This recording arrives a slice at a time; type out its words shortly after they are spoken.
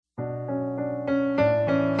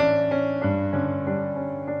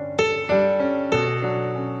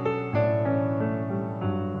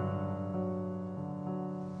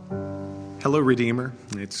Hello, Redeemer.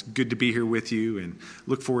 It's good to be here with you and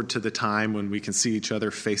look forward to the time when we can see each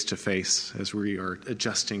other face to face as we are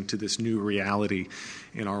adjusting to this new reality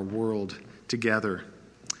in our world together.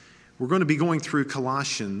 We're going to be going through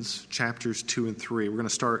Colossians chapters 2 and 3. We're going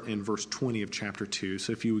to start in verse 20 of chapter 2.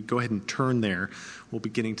 So if you would go ahead and turn there, we'll be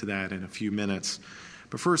getting to that in a few minutes.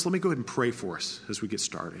 But first, let me go ahead and pray for us as we get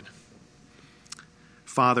started.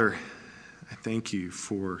 Father, I thank you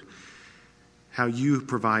for how you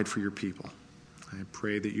provide for your people. I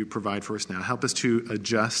pray that you provide for us now. Help us to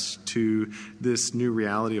adjust to this new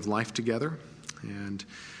reality of life together. And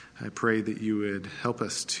I pray that you would help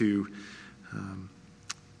us to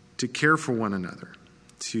care for one another,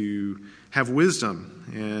 to have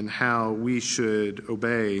wisdom in how we should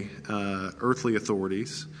obey earthly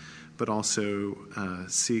authorities, but also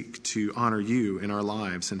seek to honor you in our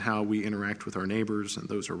lives and how we interact with our neighbors and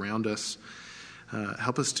those around us.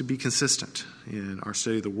 Help us to be consistent in our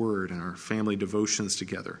study of the Word and our family devotions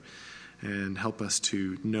together, and help us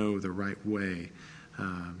to know the right way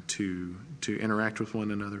to interact with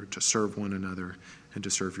one another, to serve one another, and to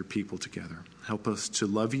serve your people together. Help us to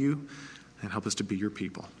love you and help us to be your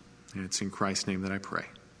people. And it's in Christ's name that I pray.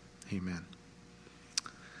 Amen.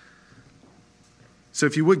 So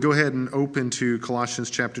if you would go ahead and open to Colossians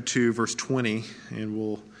chapter 2, verse 20, and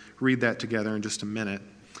we'll read that together in just a minute.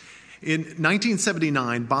 In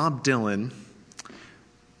 1979, Bob Dylan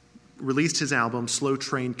released his album, Slow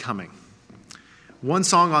Train Coming. One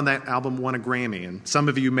song on that album won a Grammy, and some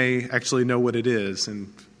of you may actually know what it is.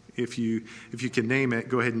 And if you can name it,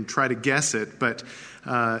 go ahead and try to guess it. But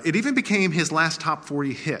it even became his last top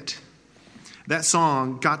 40 hit. That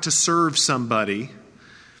song got to serve somebody.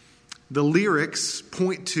 The lyrics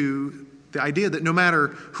point to the idea that no matter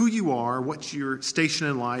who you are, what's your station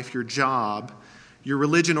in life, your job, your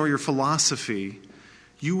religion, or your philosophy,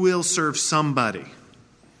 you will serve somebody.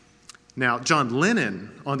 Now, John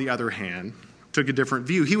Lennon, on the other hand, took a different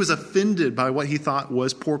view. He was offended by what he thought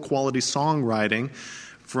was poor quality songwriting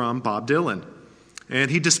from Bob Dylan.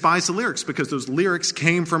 And he despised the lyrics because those lyrics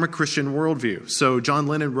came from a Christian worldview. So John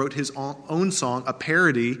Lennon wrote his own song, a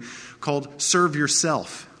parody called Serve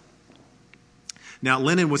Yourself. Now,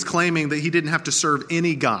 Lennon was claiming that he didn't have to serve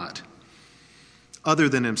any God other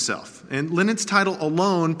than himself. And Lennon's title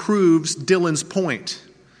alone proves Dylan's point.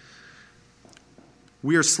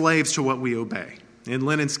 We are slaves to what we obey. In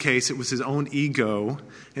Lennon's case, it was his own ego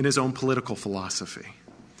and his own political philosophy.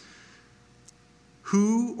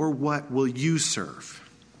 Who or what will you serve?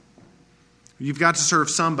 You've got to serve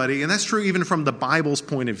somebody, and that's true even from the Bible's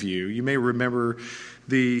point of view. You may remember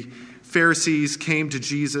the Pharisees came to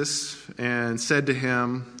Jesus and said to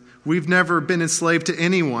him, "We've never been enslaved to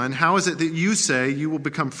anyone. How is it that you say you will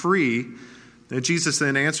become free?" And Jesus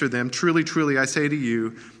then answered them, "Truly, truly, I say to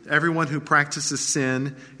you, everyone who practices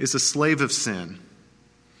sin is a slave of sin."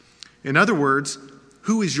 In other words,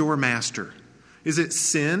 who is your master? Is it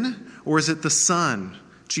sin or is it the Son,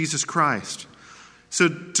 Jesus Christ? So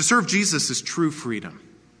to serve Jesus is true freedom.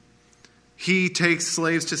 He takes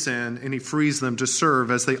slaves to sin and he frees them to serve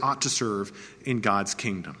as they ought to serve in God's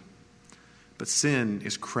kingdom. But sin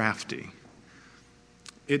is crafty.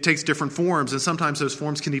 It takes different forms, and sometimes those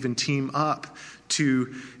forms can even team up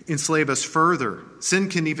to enslave us further. Sin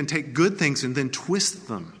can even take good things and then twist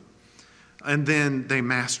them, and then they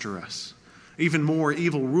master us. Even more,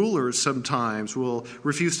 evil rulers sometimes will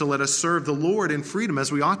refuse to let us serve the Lord in freedom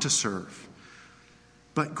as we ought to serve.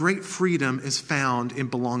 But great freedom is found in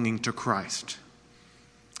belonging to Christ.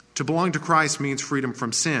 To belong to Christ means freedom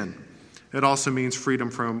from sin. It also means freedom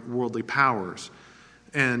from worldly powers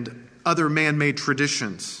and other man-made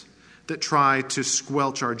traditions that try to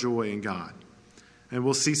squelch our joy in God. And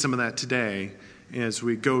we'll see some of that today as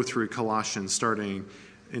we go through Colossians, starting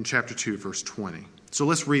in chapter 2, verse 20. So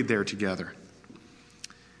let's read there together.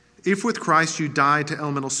 "If with Christ you died to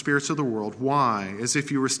elemental spirits of the world, why, as if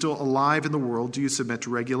you were still alive in the world, do you submit to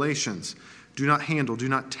regulations? Do not handle, do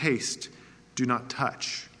not taste, do not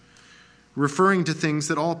touch, referring to things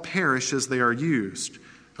that all perish as they are used,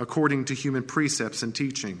 according to human precepts and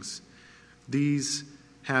teachings. These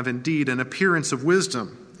have indeed an appearance of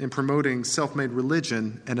wisdom in promoting self-made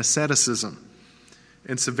religion and asceticism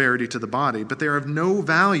and severity to the body, but they are of no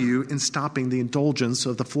value in stopping the indulgence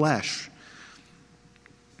of the flesh.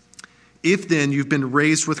 If then you've been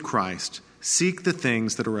raised with Christ, seek the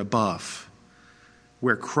things that are above,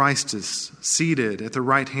 where Christ is seated at the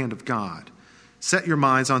right hand of God. Set your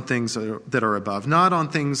minds on things that are above, not on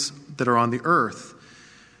things that are on the earth.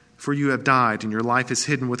 For you have died, and your life is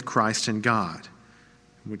hidden with Christ in God.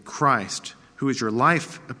 When Christ, who is your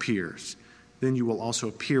life, appears, then you will also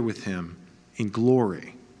appear with him in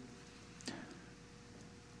glory."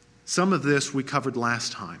 Some of this we covered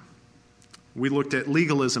last time. We looked at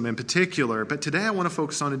legalism in particular, but today I want to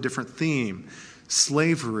focus on a different theme: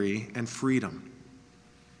 slavery and freedom.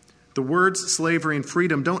 The words slavery and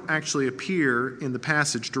freedom don't actually appear in the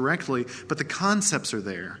passage directly, but the concepts are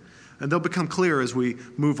there, and they'll become clear as we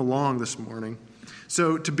move along this morning.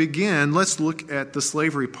 So to begin, let's look at the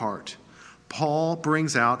slavery part. Paul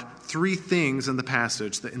brings out three things in the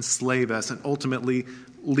passage that enslave us and ultimately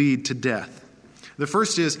lead to death. The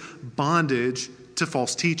first is bondage to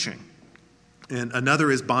false teaching. And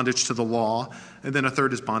another is bondage to the law. And then a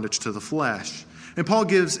third is bondage to the flesh. And Paul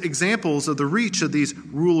gives examples of the reach of these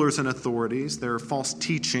rulers and authorities. Their false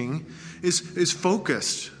teaching is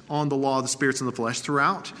focused on the law of the spirits and the flesh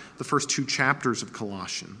throughout the first two chapters of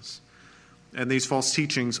Colossians. And these false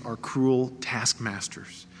teachings are cruel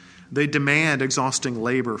taskmasters. They demand exhausting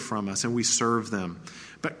labor from us, and we serve them.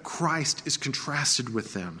 But Christ is contrasted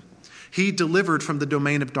with them. He delivered from the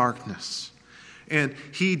domain of darkness, and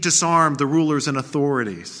he disarmed the rulers and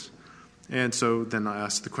authorities. And so then I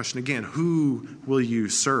ask the question again, who will you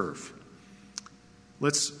serve?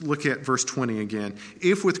 Let's look at verse 20 again.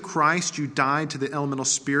 If with Christ you died to the elemental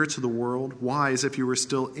spirits of the world, why, as if you were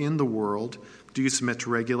still in the world, do you submit to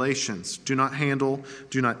regulations? Do not handle,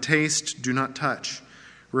 do not taste, do not touch,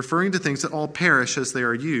 referring to things that all perish as they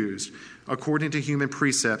are used, according to human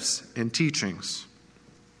precepts and teachings.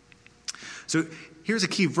 So here's a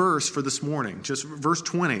key verse for this morning, just verse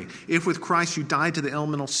 20. If with Christ you died to the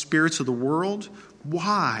elemental spirits of the world,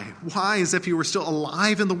 why? Why, as if you were still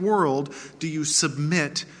alive in the world, do you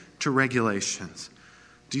submit to regulations?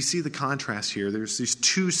 Do you see the contrast here? There's these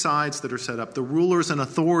two sides that are set up, the rulers and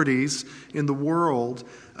authorities in the world,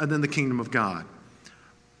 and then the kingdom of God.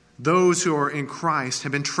 Those who are in Christ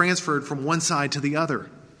have been transferred from one side to the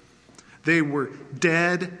other. They were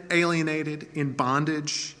dead, alienated, in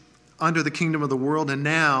bondage, under the kingdom of the world, and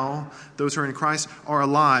now those who are in Christ are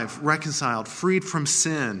alive, reconciled, freed from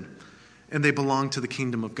sin, and they belong to the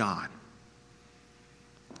kingdom of God.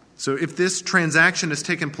 So if this transaction has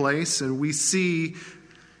taken place and we see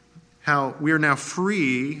how we are now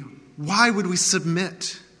free, why would we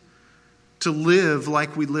submit to live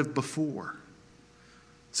like we lived before?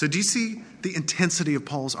 So do you see the intensity of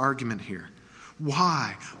Paul's argument here?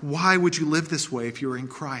 Why? Why would you live this way if you were in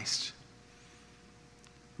Christ?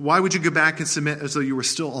 Why would you go back and submit as though you were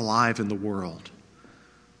still alive in the world?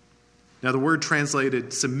 Now, the word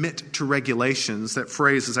translated submit to regulations, that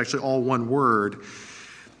phrase is actually all one word.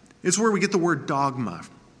 It's where we get the word dogma.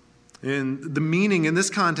 And the meaning in this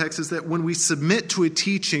context is that when we submit to a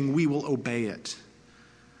teaching, we will obey it.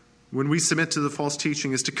 When we submit to the false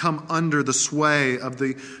teaching is to come under the sway of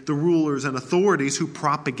the rulers and authorities who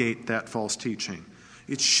propagate that false teaching.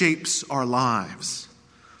 It shapes our lives.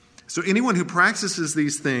 So anyone who practices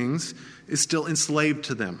these things is still enslaved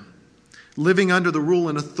to them. Living under the rule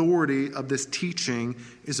and authority of this teaching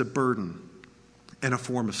is a burden and a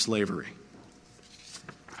form of slavery.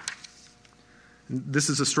 This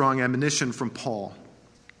is a strong admonition from Paul.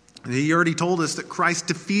 He already told us that Christ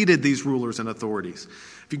defeated these rulers and authorities.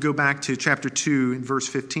 If you go back to chapter 2 in verse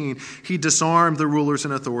 15, he disarmed the rulers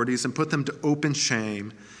and authorities and put them to open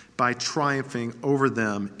shame by triumphing over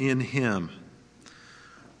them in him.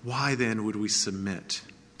 Why then would we submit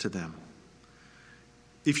to them?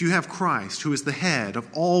 If you have Christ, who is the head of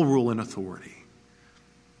all rule and authority,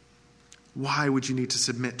 why would you need to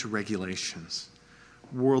submit to regulations,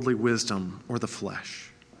 worldly wisdom, or the flesh?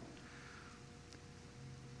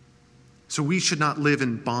 So we should not live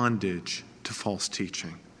in bondage to false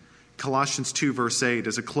teaching. Colossians 2 verse 8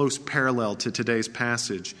 is a close parallel to today's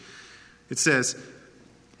passage. It says,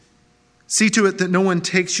 "See to it that no one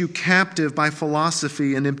takes you captive by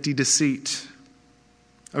philosophy and empty deceit,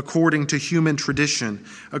 according to human tradition,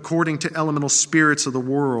 according to elemental spirits of the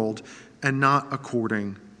world, and not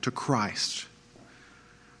according to Christ."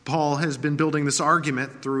 Paul has been building this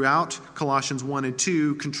argument throughout Colossians 1 and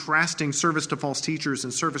 2, contrasting service to false teachers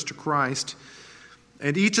and service to Christ.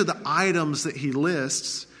 And each of the items that he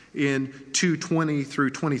lists in 2:20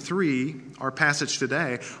 through 23, our passage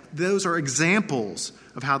today, those are examples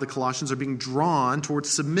of how the Colossians are being drawn towards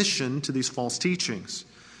submission to these false teachings.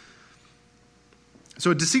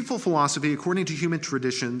 So a deceitful philosophy, according to human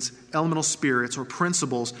traditions, elemental spirits, or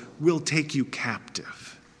principles, will take you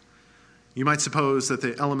captive. You might suppose that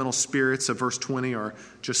the elemental spirits of verse 20 are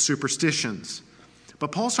just superstitions.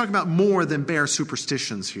 But Paul's talking about more than bare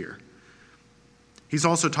superstitions here. He's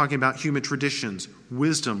also talking about human traditions,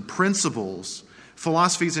 wisdom, principles,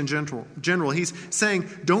 philosophies in general. He's saying,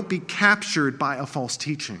 don't be captured by a false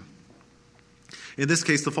teaching. In this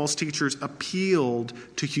case, the false teachers appealed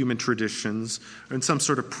to human traditions and some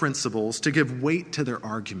sort of principles to give weight to their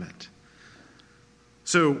argument.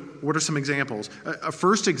 So, what are some examples? A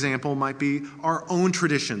first example might be our own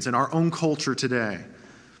traditions and our own culture today.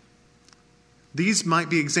 These might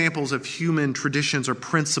be examples of human traditions or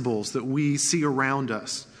principles that we see around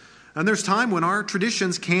us. And there's time when our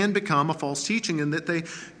traditions can become a false teaching and that they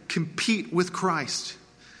compete with Christ.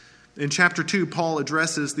 In chapter 2, Paul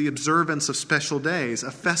addresses the observance of special days,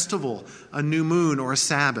 a festival, a new moon, or a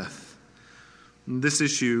Sabbath. And this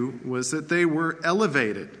issue was that they were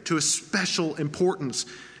elevated to a special importance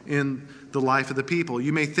in the life of the people.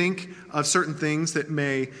 You may think of certain things that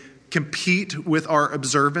may compete with our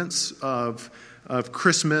observance of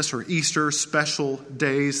Christmas or Easter, special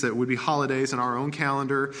days that would be holidays in our own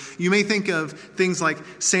calendar. You may think of things like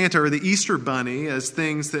Santa or the Easter Bunny as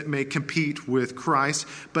things that may compete with Christ,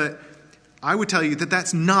 but I would tell you that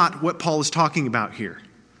that's not what Paul is talking about here.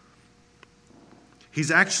 He's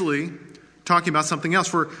actually talking about something else.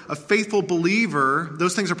 For a faithful believer,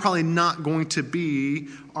 those things are probably not going to be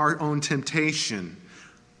our own temptation.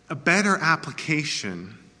 A better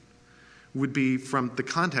application would be, from the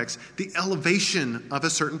context, the elevation of a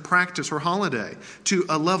certain practice or holiday to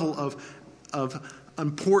a level of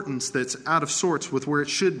importance that's out of sorts with where it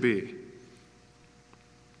should be.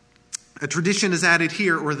 A tradition is added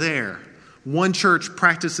here or there. One church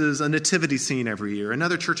practices a nativity scene every year.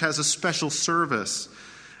 Another church has a special service.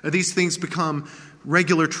 These things become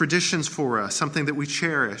regular traditions for us, something that we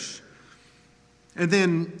cherish. And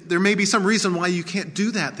then there may be some reason why you can't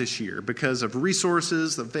do that this year because of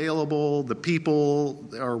resources available, the people,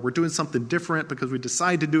 or we're doing something different because we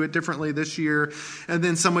decide to do it differently this year. And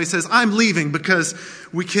then somebody says, I'm leaving because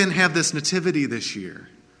we can't have this nativity this year.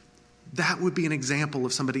 That would be an example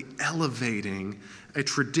of somebody elevating a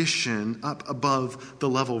tradition up above the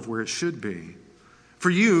level of where it should be. For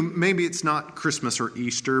you, maybe it's not Christmas or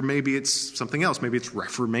Easter. Maybe it's something else. Maybe it's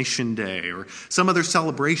Reformation Day or some other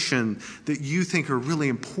celebration that you think are really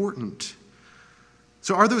important.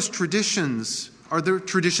 So are there traditions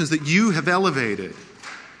that you have elevated?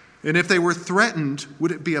 And if they were threatened,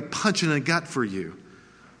 would it be a punch in the gut for you?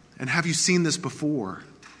 And have you seen this before?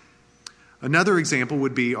 Another example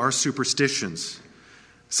would be our superstitions.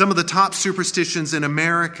 Some of the top superstitions in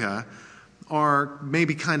America are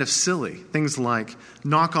maybe kind of silly. Things like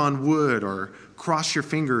knock on wood or cross your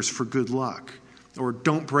fingers for good luck or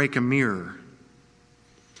don't break a mirror.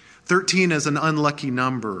 13 is an unlucky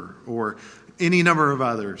number or any number of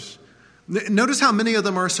others. Notice how many of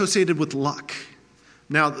them are associated with luck.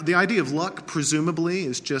 Now, the idea of luck presumably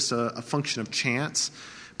is just a function of chance.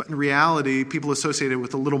 But in reality, people associate it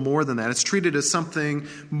with a little more than that. It's treated as something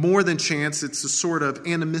more than chance. It's a sort of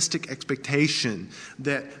animistic expectation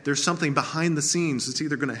that there's something behind the scenes that's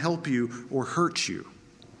either going to help you or hurt you.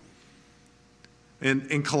 And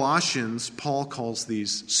in Colossians, Paul calls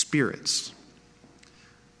these spirits.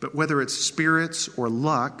 But whether it's spirits or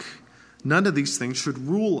luck, none of these things should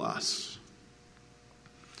rule us.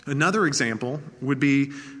 Another example would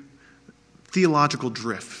be theological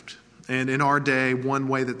drift. And in our day, one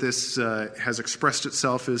way that this has expressed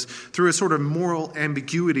itself is through a sort of moral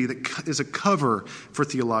ambiguity that is a cover for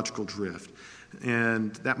theological drift.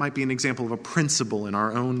 And that might be an example of a principle in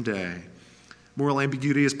our own day. Moral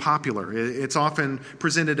ambiguity is popular. It's often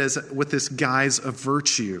presented as with this guise of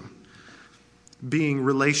virtue, being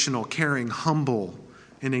relational, caring, humble,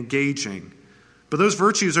 and engaging. But those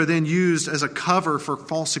virtues are then used as a cover for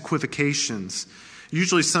false equivocations.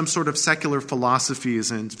 Usually some sort of secular philosophy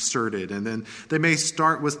is inserted, and then they may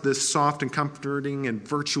start with this soft and comforting and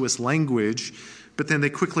virtuous language, but then they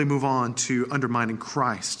quickly move on to undermining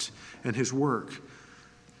Christ and his work.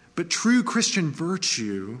 But true Christian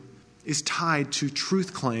virtue is tied to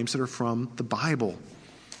truth claims that are from the Bible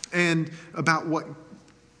and about what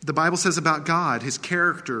the Bible says about God, his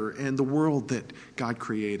character, and the world that God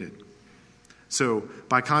created. So,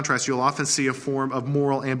 by contrast, you'll often see a form of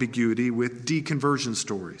moral ambiguity with deconversion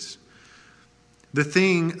stories. The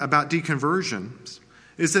thing about deconversions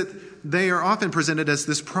is that they are often presented as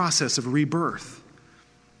this process of rebirth.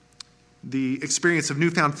 The experience of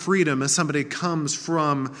newfound freedom as somebody comes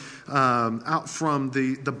from out from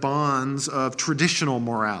the bonds of traditional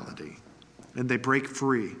morality, and they break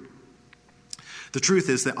free. The truth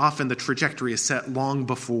is that often the trajectory is set long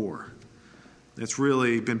before. It's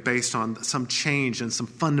really been based on some change and some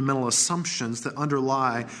fundamental assumptions that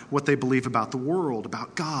underlie what they believe about the world,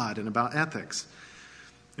 about God, and about ethics.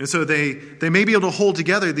 And so they may be able to hold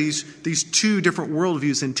together these two different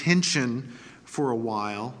worldviews in tension for a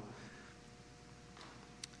while,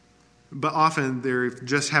 but often they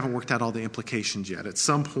just haven't worked out all the implications yet. At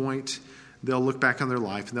some point, They'll look back on their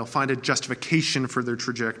life and they'll find a justification for their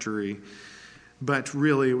trajectory. But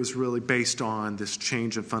really, it was really based on this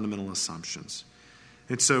change of fundamental assumptions.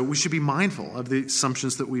 And so we should be mindful of the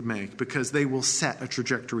assumptions that we make because they will set a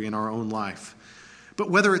trajectory in our own life. But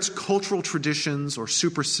whether it's cultural traditions or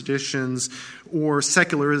superstitions or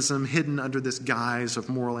secularism hidden under this guise of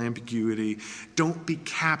moral ambiguity, don't be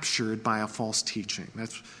captured by a false teaching.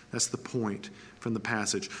 That's the point from the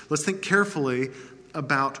passage. Let's think carefully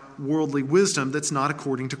about worldly wisdom that's not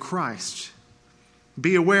according to Christ.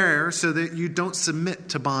 Be aware so that you don't submit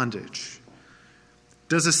to bondage.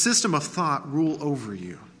 Does a system of thought rule over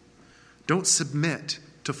you? Don't submit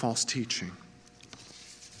to false teaching.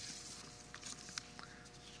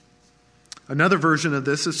 Another version of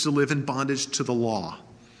this is to live in bondage to the law.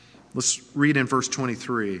 Let's read in verse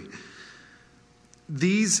 23.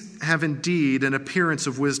 These have indeed an appearance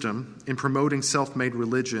of wisdom in promoting self-made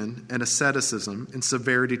religion and asceticism and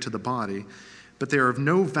severity to the body, but they are of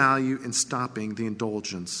no value in stopping the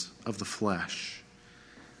indulgence of the flesh.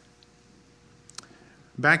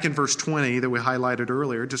 Back in verse 20 that we highlighted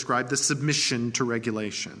earlier, described the submission to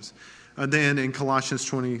regulations. And then in Colossians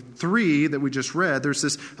 23 that we just read, there's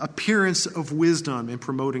this appearance of wisdom in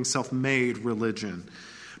promoting self-made religion.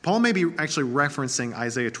 Paul may be actually referencing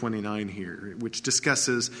Isaiah 29 here, which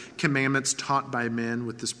discusses commandments taught by men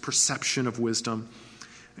with this perception of wisdom.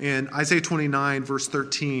 In Isaiah 29, verse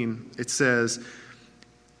 13, it says,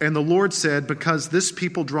 "And the Lord said, because this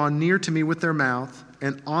people draw near to me with their mouth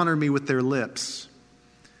and honor me with their lips,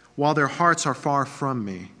 while their hearts are far from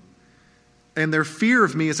me. And their fear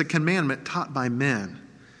of me is a commandment taught by men.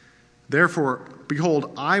 Therefore,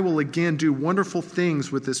 behold, I will again do wonderful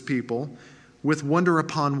things with this people, with wonder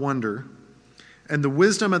upon wonder, and the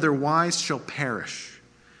wisdom of their wise shall perish,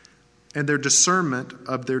 and their discernment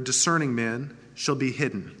of their discerning men shall be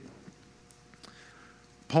hidden."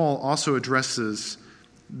 Paul also addresses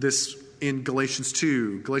this in Galatians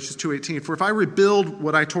 2:18. "For if I rebuild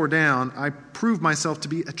what I tore down, I prove myself to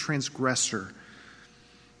be a transgressor."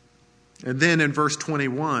 And then in verse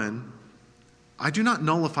 21, "I do not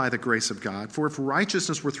nullify the grace of God, for if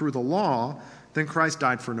righteousness were through the law, then Christ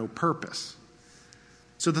died for no purpose."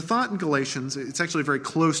 So the thought in Galatians, it's actually very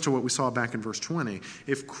close to what we saw back in verse 20.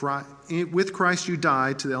 With Christ you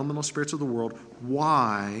died to the elemental spirits of the world,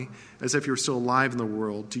 why, as if you were still alive in the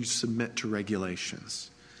world, do you submit to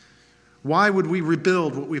regulations? Why would we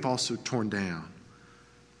rebuild what we've also torn down?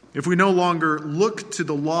 If we no longer look to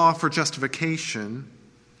the law for justification,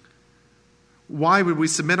 why would we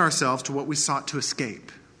submit ourselves to what we sought to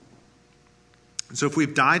escape? And so if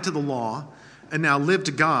we've died to the law and now live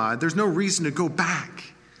to God, there's no reason to go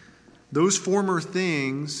back. Those former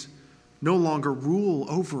things no longer rule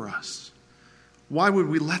over us. Why would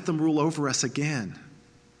we let them rule over us again?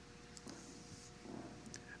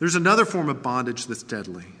 There's another form of bondage that's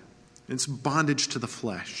deadly. It's bondage to the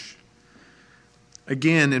flesh.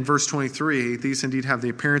 Again, in verse 23, "These indeed have the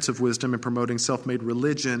appearance of wisdom in promoting self-made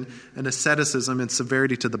religion and asceticism and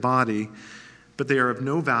severity to the body, but they are of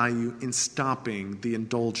no value in stopping the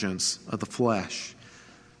indulgence of the flesh."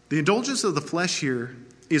 The indulgence of the flesh here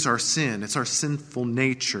is our sin. It's our sinful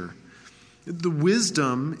nature. The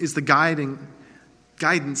wisdom is the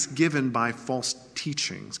guidance given by false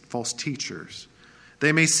teachings, false teachers.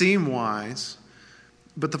 They may seem wise,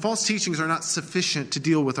 but the false teachings are not sufficient to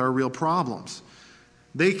deal with our real problems.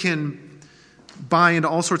 They can buy into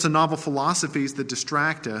all sorts of novel philosophies that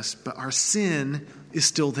distract us, but our sin is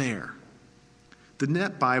still there. The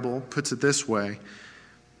Net Bible puts it this way.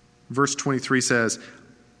 Verse 23 says,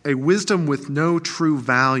 "A wisdom with no true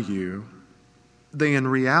value, they in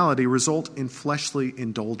reality result in fleshly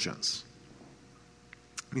indulgence."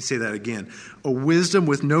 Let me say that again. "A wisdom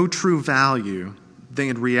with no true value, they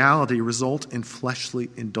in reality result in fleshly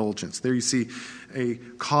indulgence." There you see a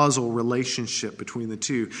causal relationship between the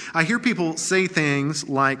two. I hear people say things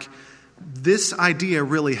like, "This idea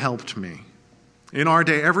really helped me." In our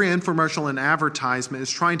day, every infomercial and advertisement is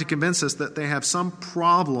trying to convince us that they have some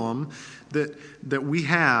problem that we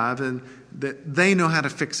have and that they know how to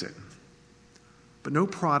fix it. But no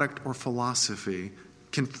product or philosophy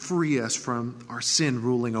can free us from our sin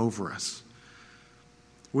ruling over us.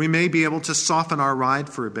 We may be able to soften our ride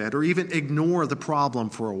for a bit or even ignore the problem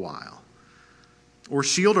for a while or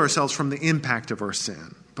shield ourselves from the impact of our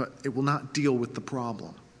sin, but it will not deal with the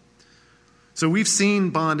problem. So we've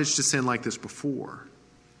seen bondage to sin like this before.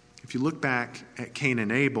 If you look back at Cain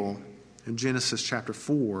and Abel in Genesis chapter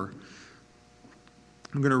 4,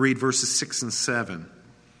 I'm going to read verses 6 and 7.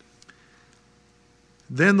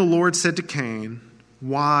 "Then the Lord said to Cain,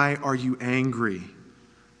 'Why are you angry?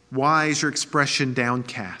 Why is your expression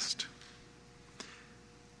downcast?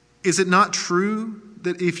 Is it not true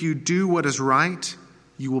that if you do what is right,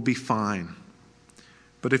 you will be fine?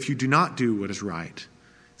 But if you do not do what is right,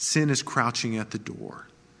 sin is crouching at the door.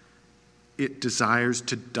 It desires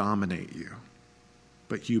to dominate you,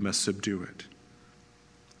 but you must subdue it.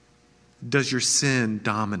 Does your sin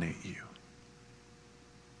dominate you?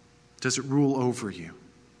 Does it rule over you?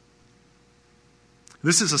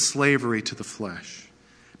 This is a slavery to the flesh.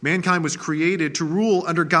 Mankind was created to rule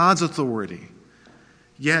under God's authority.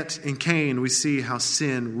 Yet in Cain, we see how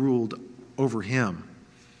sin ruled over him.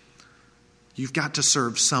 You've got to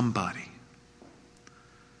serve somebody.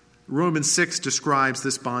 Romans 6 describes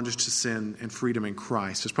this bondage to sin and freedom in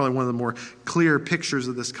Christ. It's probably one of the more clear pictures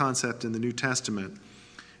of this concept in the New Testament.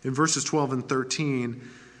 In verses 12 and 13,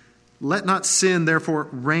 let not sin therefore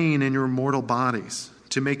reign in your mortal bodies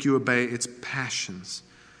to make you obey its passions.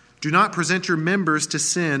 Do not present your members to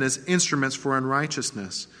sin as instruments for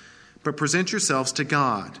unrighteousness, but present yourselves to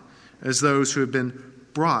God as those who have been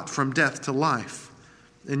brought from death to life,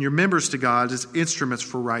 and your members to God as instruments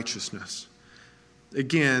for righteousness.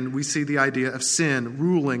 Again, we see the idea of sin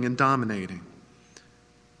ruling and dominating.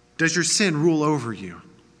 Does your sin rule over you?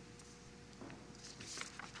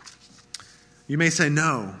 You may say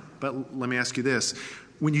no, but let me ask you this.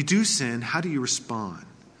 When you do sin, how do you respond?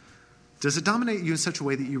 Does it dominate you in such a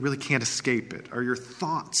way that you really can't escape it? Are your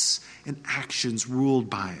thoughts and actions ruled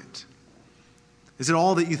by it? Is it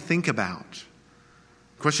all that you think about?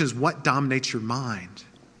 The question is, what dominates your mind?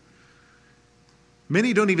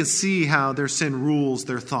 Many don't even see how their sin rules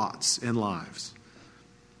their thoughts and lives.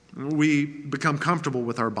 We become comfortable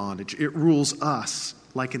with our bondage. It rules us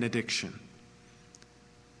like an addiction.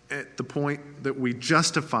 At the point that we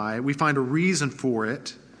justify it, we find a reason for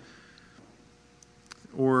it,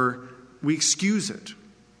 or we excuse it.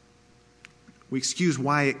 We excuse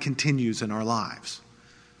why it continues in our lives.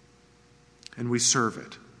 And we serve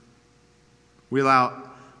it. We allow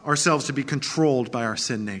ourselves to be controlled by our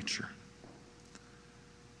sin nature.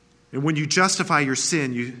 And when you justify your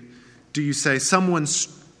sin, you say,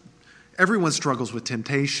 everyone struggles with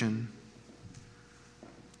temptation.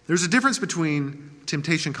 There's a difference between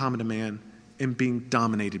temptation common to man and being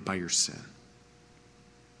dominated by your sin.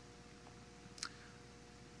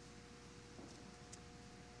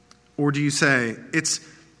 Or do you say, it's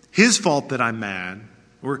his fault that I'm mad,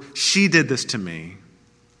 or she did this to me?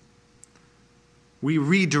 We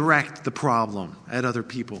redirect the problem at other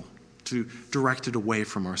people to direct it away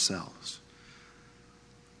from ourselves.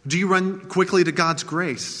 Do you run quickly to God's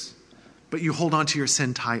grace, but you hold on to your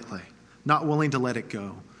sin tightly, not willing to let it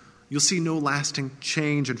go? You'll see no lasting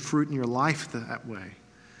change and fruit in your life that way.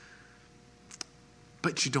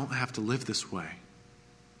 But you don't have to live this way.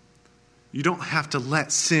 You don't have to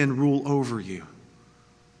let sin rule over you.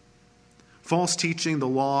 False teaching, the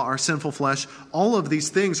law, our sinful flesh, all of these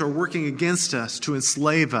things are working against us to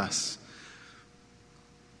enslave us.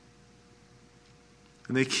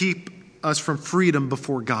 And they keep us from freedom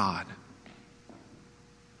before God.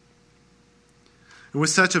 And with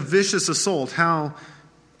such a vicious assault, how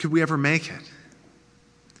could we ever make it?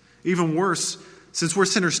 Even worse, since we're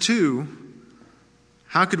sinners too,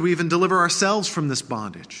 how could we even deliver ourselves from this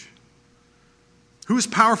bondage? Who is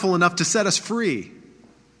powerful enough to set us free?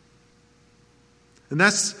 And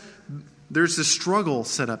there's this struggle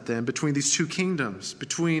set up then between these two kingdoms,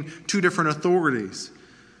 between two different authorities.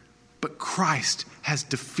 But Christ has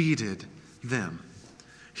defeated them.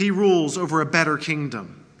 He rules over a better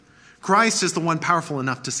kingdom. Christ is the one powerful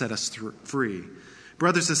enough to set us free.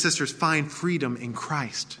 Brothers and sisters, find freedom in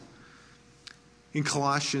Christ. In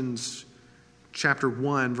Colossians chapter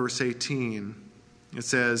 1, verse 18, it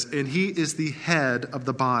says, and he is the head of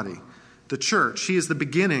the body, the church. He is the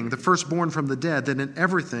beginning, the firstborn from the dead, that in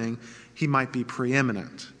everything he might be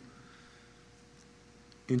preeminent.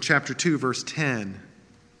 In chapter 2, verse 10,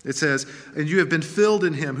 it says, and you have been filled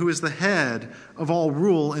in him who is the head of all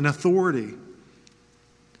rule and authority.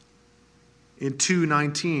 In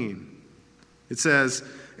 2:19, it says,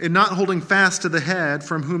 and not holding fast to the head,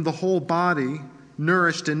 from whom the whole body,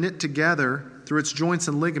 nourished and knit together through its joints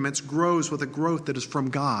and ligaments, grows with a growth that is from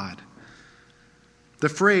God. The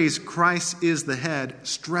phrase, Christ is the head,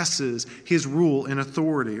 stresses his rule and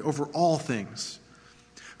authority over all things.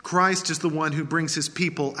 Christ is the one who brings his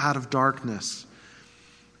people out of darkness.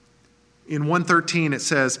 In 1:13 it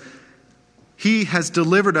says, he has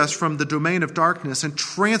delivered us from the domain of darkness and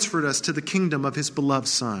transferred us to the kingdom of his beloved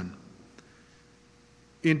Son.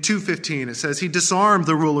 In 2:15 it says, he disarmed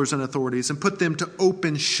the rulers and authorities and put them to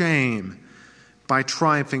open shame by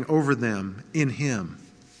triumphing over them in him.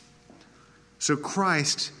 So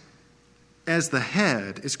Christ, as the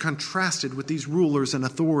head, is contrasted with these rulers and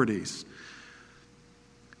authorities.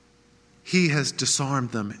 he has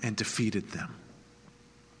disarmed them and defeated them.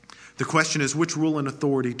 The question is, which rule and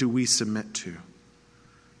authority do we submit to?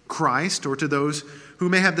 Christ, or to those who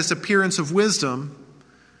may have this appearance of wisdom,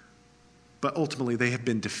 but ultimately they have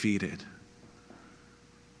been defeated?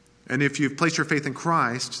 And if you've placed your faith in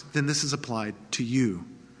Christ, then this is applied to you.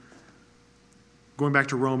 Going back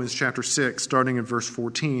to Romans chapter 6, starting in verse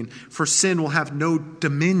 14, for sin will have no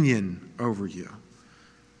dominion over you.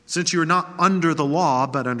 Since you are not under the law,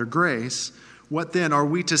 but under grace, what then? Are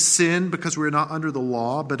we to sin because we are not under the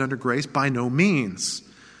law, but under grace? By no means.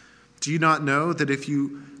 Do you not know that if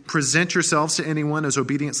you present yourselves to anyone as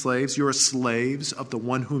obedient slaves, you are slaves of the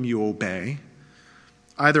one whom you obey,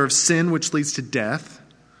 either of sin, which leads to death,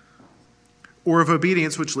 or of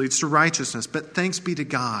obedience, which leads to righteousness? But thanks be to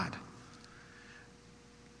God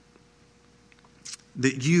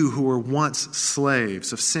that you who were once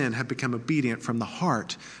slaves of sin have become obedient from the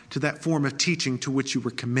heart to that form of teaching to which you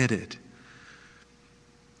were committed.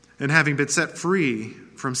 And having been set free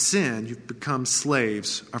from sin, you've become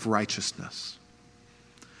slaves of righteousness.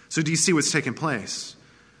 So do you see what's taking place?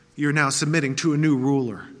 You're now submitting to a new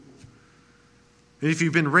ruler. And if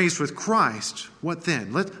you've been raised with Christ, what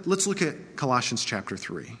then? Let's look at Colossians chapter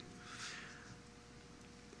 3.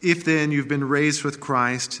 If then you've been raised with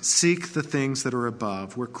Christ, seek the things that are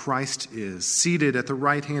above, where Christ is, seated at the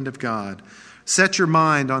right hand of God. Set your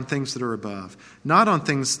mind on things that are above, not on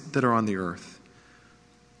things that are on the earth.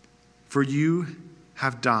 For you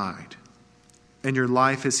have died, and your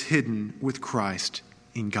life is hidden with Christ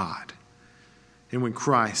in God. And when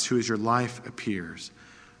Christ, who is your life, appears,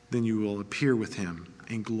 then you will appear with him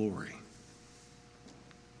in glory.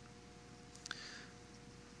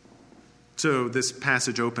 So this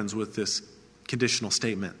passage opens with this conditional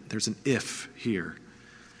statement. There's an if here.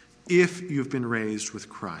 If you've been raised with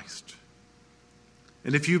Christ.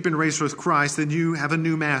 And if you've been raised with Christ, then you have a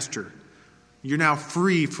new master. You're now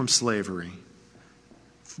free from slavery.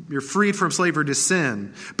 You're freed from slavery to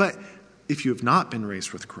sin. But if you have not been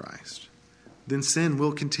raised with Christ, then sin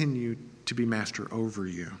will continue to be master over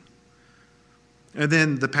you. And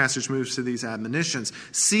then the passage moves to these admonitions.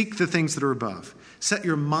 Seek the things that are above. Set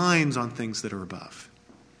your minds on things that are above.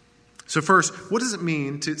 So first, what does it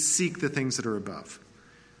mean to seek the things that are above?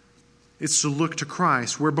 It's to look to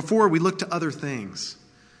Christ, where before we looked to other things.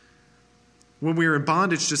 When we were in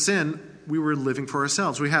bondage to sin, we were living for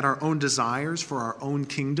ourselves. We had our own desires for our own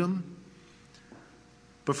kingdom.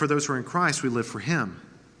 But for those who are in Christ, we live for him.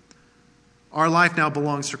 Our life now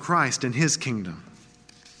belongs to Christ and his kingdom.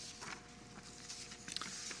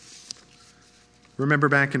 Remember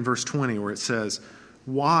back in verse 20 where it says,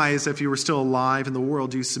 why, as if you were still alive in the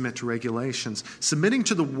world, do you submit to regulations? Submitting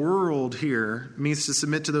to the world here means to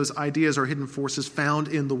submit to those ideas or hidden forces found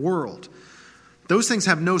in the world. Those things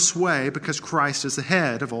have no sway because Christ is the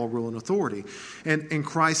head of all rule and authority. And in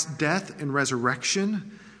Christ's death and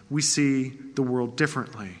resurrection, we see the world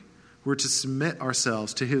differently. We're to submit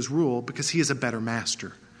ourselves to his rule because he is a better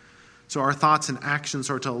master. So our thoughts and actions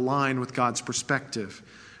are to align with God's perspective.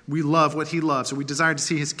 We love what he loves, and we desire to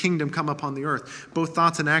see his kingdom come upon the earth. Both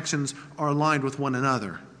thoughts and actions are aligned with one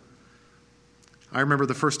another. I remember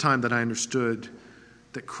the first time that I understood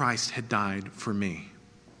that Christ had died for me.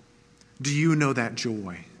 Do you know that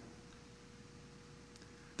joy?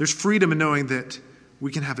 There's freedom in knowing that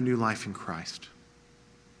we can have a new life in Christ.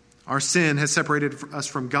 Our sin has separated us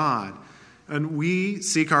from God, and we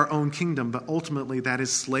seek our own kingdom, but ultimately that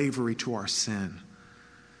is slavery to our sin.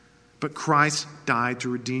 But Christ died to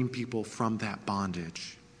redeem people from that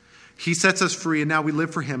bondage. He sets us free, and now we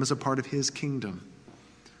live for him as a part of his kingdom,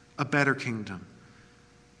 a better kingdom.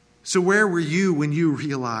 So where were you when you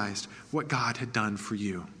realized what God had done for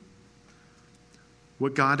you?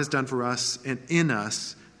 What God has done for us and in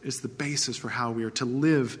us is the basis for how we are to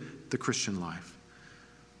live the Christian life.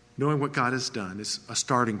 Knowing what God has done is a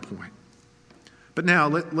starting point. But now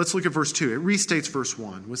let's look at verse 2. It restates verse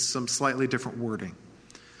 1 with some slightly different wording.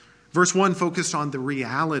 Verse 1 focused on the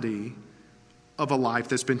reality of a life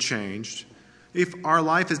that's been changed. If our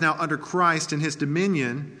life is now under Christ and his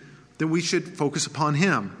dominion, then we should focus upon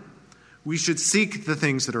him. We should seek the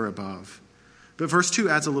things that are above. But verse 2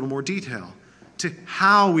 adds a little more detail to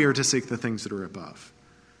how we are to seek the things that are above.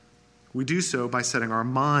 We do so by setting our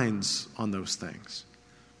minds on those things.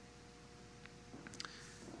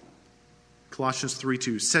 Colossians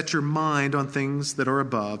 3:2, set your mind on things that are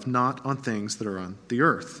above, not on things that are on the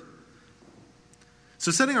earth. So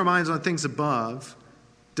setting our minds on things above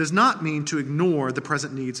does not mean to ignore the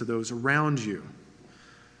present needs of those around you.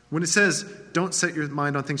 When it says, don't set your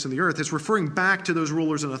mind on things on the earth, it's referring back to those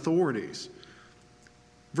rulers and authorities.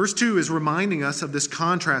 Verse 2 is reminding us of this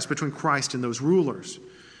contrast between Christ and those rulers.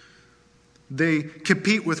 They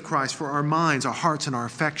compete with Christ for our minds, our hearts, and our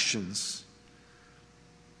affections.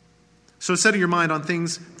 So setting your mind on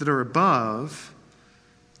things that are above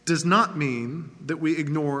does not mean that we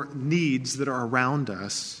ignore needs that are around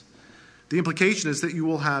us. The implication is that you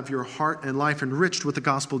will have your heart and life enriched with the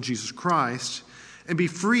gospel of Jesus Christ and be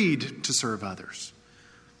freed to serve others.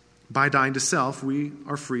 By dying to self, we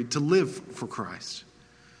are freed to live for Christ.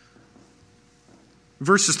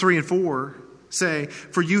 Verses 3 and 4 say,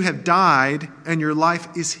 "For you have died, and your life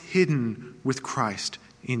is hidden with Christ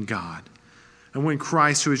in God. And when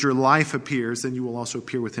Christ, who is your life, appears, then you will also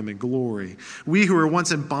appear with him in glory. We who were once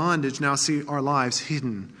in bondage now see our lives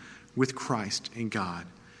hidden with Christ in God.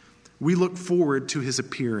 We look forward to his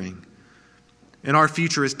appearing, and our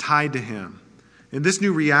future is tied to him." And this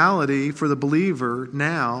new reality for the believer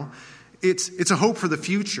now, it's a hope for the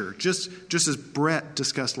future, just as Brett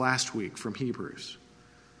discussed last week from Hebrews.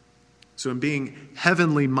 So in being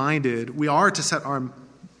heavenly minded, we are to set our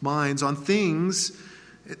minds on things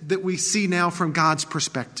that we see now from God's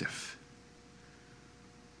perspective.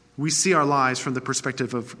 We see our lives from the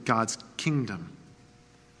perspective of God's kingdom.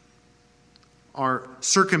 Our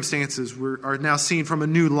circumstances are now seen from a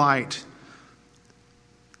new light,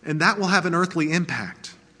 and that will have an earthly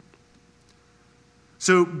impact.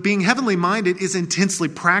 So being heavenly minded is intensely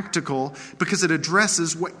practical because it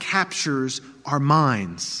addresses what captures our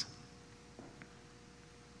minds.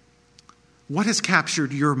 What has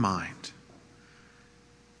captured your mind?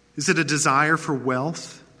 Is it a desire for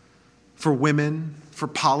wealth, for women, for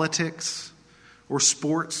politics, or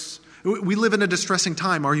sports? We live in a distressing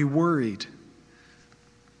time. Are you worried?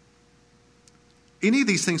 Any of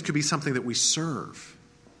these things could be something that we serve.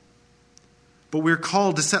 But we're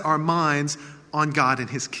called to set our minds on God and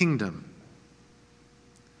his kingdom.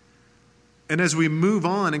 And as we move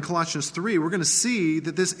on in Colossians 3, we're going to see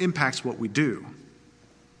that this impacts what we do.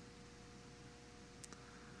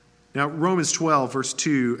 Now, Romans 12, verse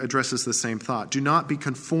 2 addresses the same thought. "Do not be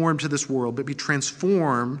conformed to this world, but be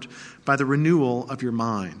transformed by the renewal of your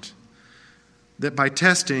mind, that by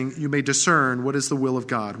testing you may discern what is the will of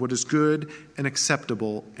God, what is good and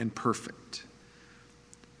acceptable and perfect."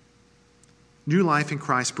 New life in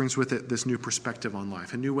Christ brings with it this new perspective on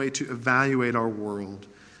life, a new way to evaluate our world.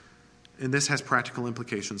 And this has practical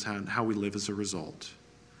implications on how we live as a result.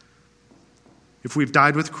 If we've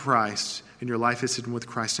died with Christ and your life is hidden with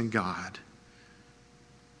Christ in God,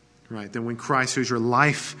 right, then when Christ, who is your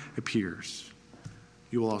life, appears,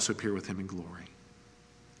 you will also appear with him in glory.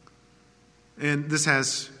 And this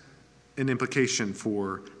has an implication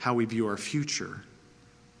for how we view our future,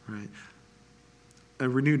 right? A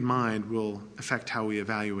renewed mind will affect how we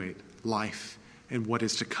evaluate life and what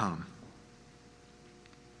is to come.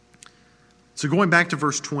 So going back to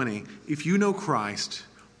verse 20, if you know Christ,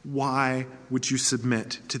 why would you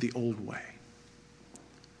submit to the old way?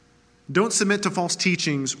 Don't submit to false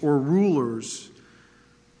teachings or rulers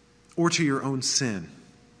or to your own sin,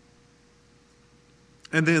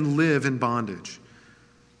 and then live in bondage.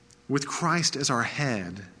 With Christ as our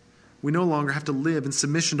head, we no longer have to live in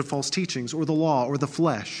submission to false teachings or the law or the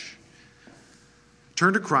flesh.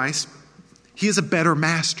 Turn to Christ. He is a better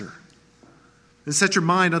master. And set your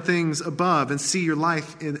mind on things above and see your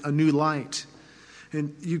life in a new light.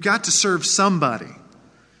 And you've got to serve somebody.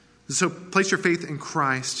 So place your faith in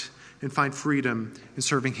Christ and find freedom in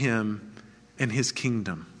serving him and his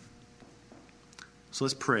kingdom. So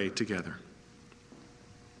let's pray together.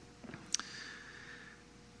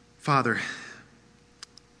 Father,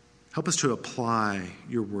 help us to apply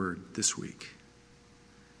your word this week.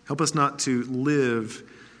 Help us not to live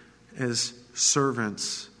as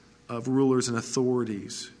servants of rulers and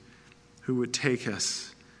authorities who would take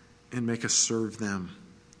us and make us serve them,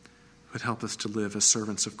 but help us to live as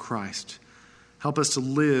servants of Christ. Help us to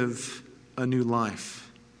live a new life.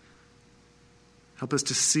 Help us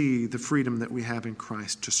to see the freedom that we have in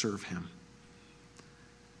Christ to serve him.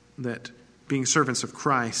 That being servants of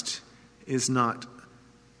Christ is not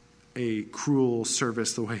a cruel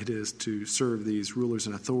service the way it is to serve these rulers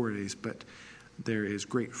and authorities, but there is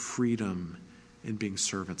great freedom in being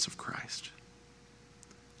servants of Christ.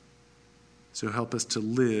 So help us to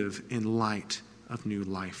live in light of new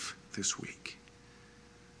life this week.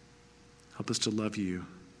 Help us to love you.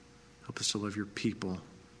 Help us to love your people.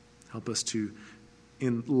 Help us to,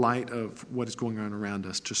 in light of what is going on around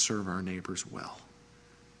us, to serve our neighbors well.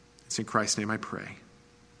 It's in Christ's name I pray.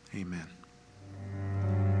 Amen.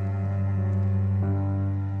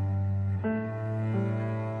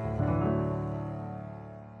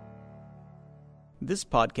 This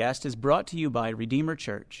podcast is brought to you by Redeemer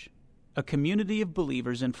Church, a community of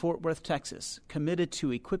believers in Fort Worth, Texas, committed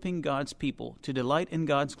to equipping God's people to delight in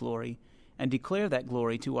God's glory and declare that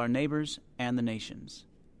glory to our neighbors and the nations.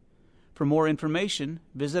 For more information,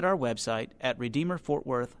 visit our website at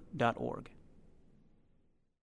redeemerfortworth.org.